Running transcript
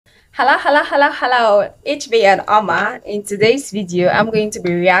Hello, it's me and Amma. In today's video, I'm going to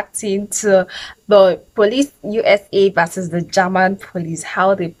be reacting to the police USA versus the German police,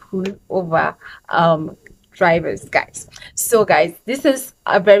 how they pull over drivers, guys. So guys, this is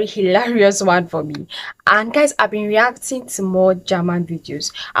a very hilarious one for me. And guys, I've been reacting to more German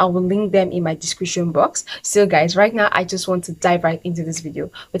videos. I will link them in my description box. So guys, right now I just want to dive right into this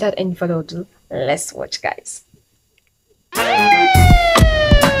video. Without any further ado, let's watch, guys.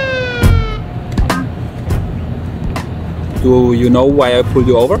 Do you know why I pulled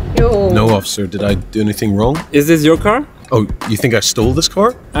you over? No, officer. Did I do anything wrong? Is this your car? Oh, you think I stole this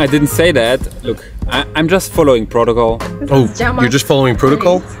car? I didn't say that. Look, I'm just following protocol. Oh, you're just following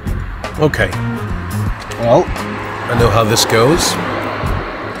protocol? Okay. Well, I know how this goes.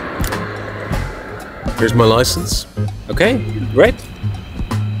 Here's my license. Okay, great.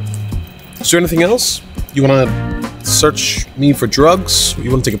 Is there anything else? You want to search me for drugs?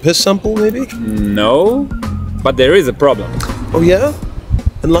 You want to take a piss sample, maybe? No, but there is a problem. Oh, yeah?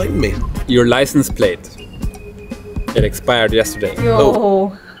 Enlighten me. Your license plate. It expired yesterday.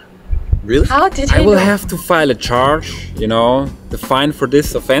 Yo. Really? How did I you will know? have to file a charge, you know. The fine for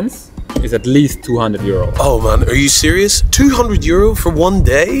this offense is at least 200 euro. Oh, man. Are you serious? 200 euro for one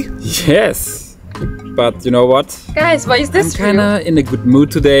day? Yes. But you know what? Guys, but is I'm this real? kinda in a good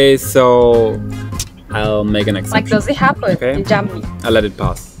mood today, so I'll make an exception. Like, does it happen Okay. in Germany? I'll let it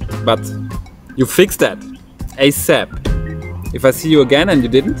pass. But you fix that ASAP. If I see you again and you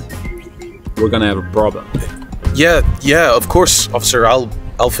didn't, we're gonna have a problem. Yeah, of course, officer.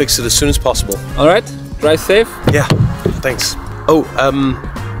 I'll fix it as soon as possible. All right, drive safe. Yeah, thanks. Oh,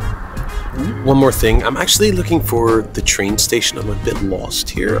 one more thing. I'm actually looking for the train station. I'm a bit lost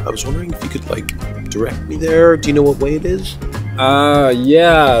here. I was wondering if you could, like, direct me there. Do you know what way it is?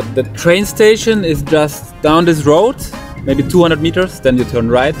 Yeah, the train station is just down this road, maybe 200 meters. Then you turn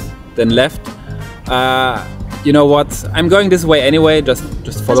right, then left. You know what? I'm going this way anyway. Just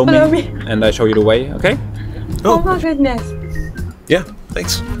follow me, and I show you the way. Okay? Oh my goodness. Yeah,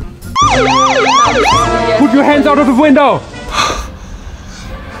 thanks. Put your hands out of the window.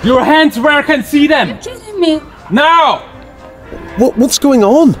 Your hands where I can see them. Kidding me? Now. What's going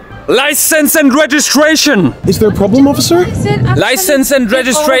on? License and registration. Is there a problem, officer? License and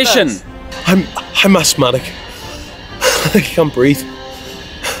registration. I'm asthmatic. I can't breathe.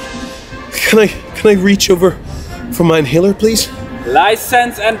 Can I reach over for my inhaler, please?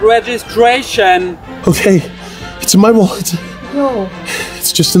 License and registration. Okay, it's in my wallet. No.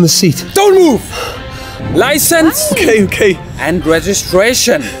 It's just in the seat. Don't move. License Okay. and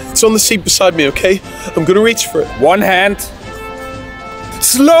registration. It's on the seat beside me, okay? I'm gonna reach for it. One hand.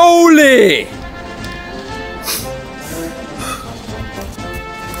 Slowly.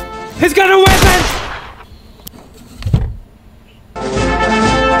 He's got a weapon.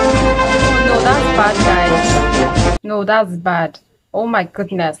 No, that's bad, guys. No, that's bad. Oh my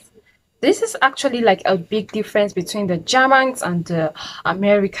goodness. This is actually like a big difference between the Germans and the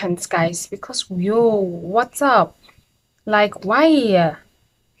Americans, guys. Because, yo, what's up? Like, why?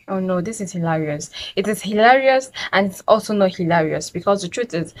 Oh no, this is hilarious. It is hilarious and it's also not hilarious, because the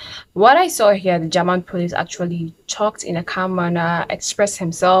truth is, what I saw here, the German police actually talked in a calm manner, expressed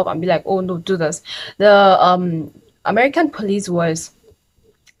himself and be like, oh no, do this. The American police was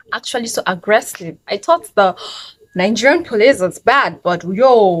actually so aggressive. I thought the Nigerian police was bad, but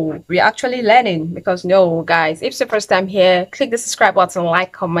yo, we're actually learning. Because no, guys, if it's the first time here, click the subscribe button,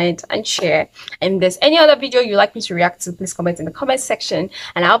 like, comment and share. And if there's any other video you'd like me to react to, please comment in the comment section,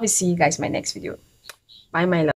 and I'll be seeing you guys in my next video. Bye, my love.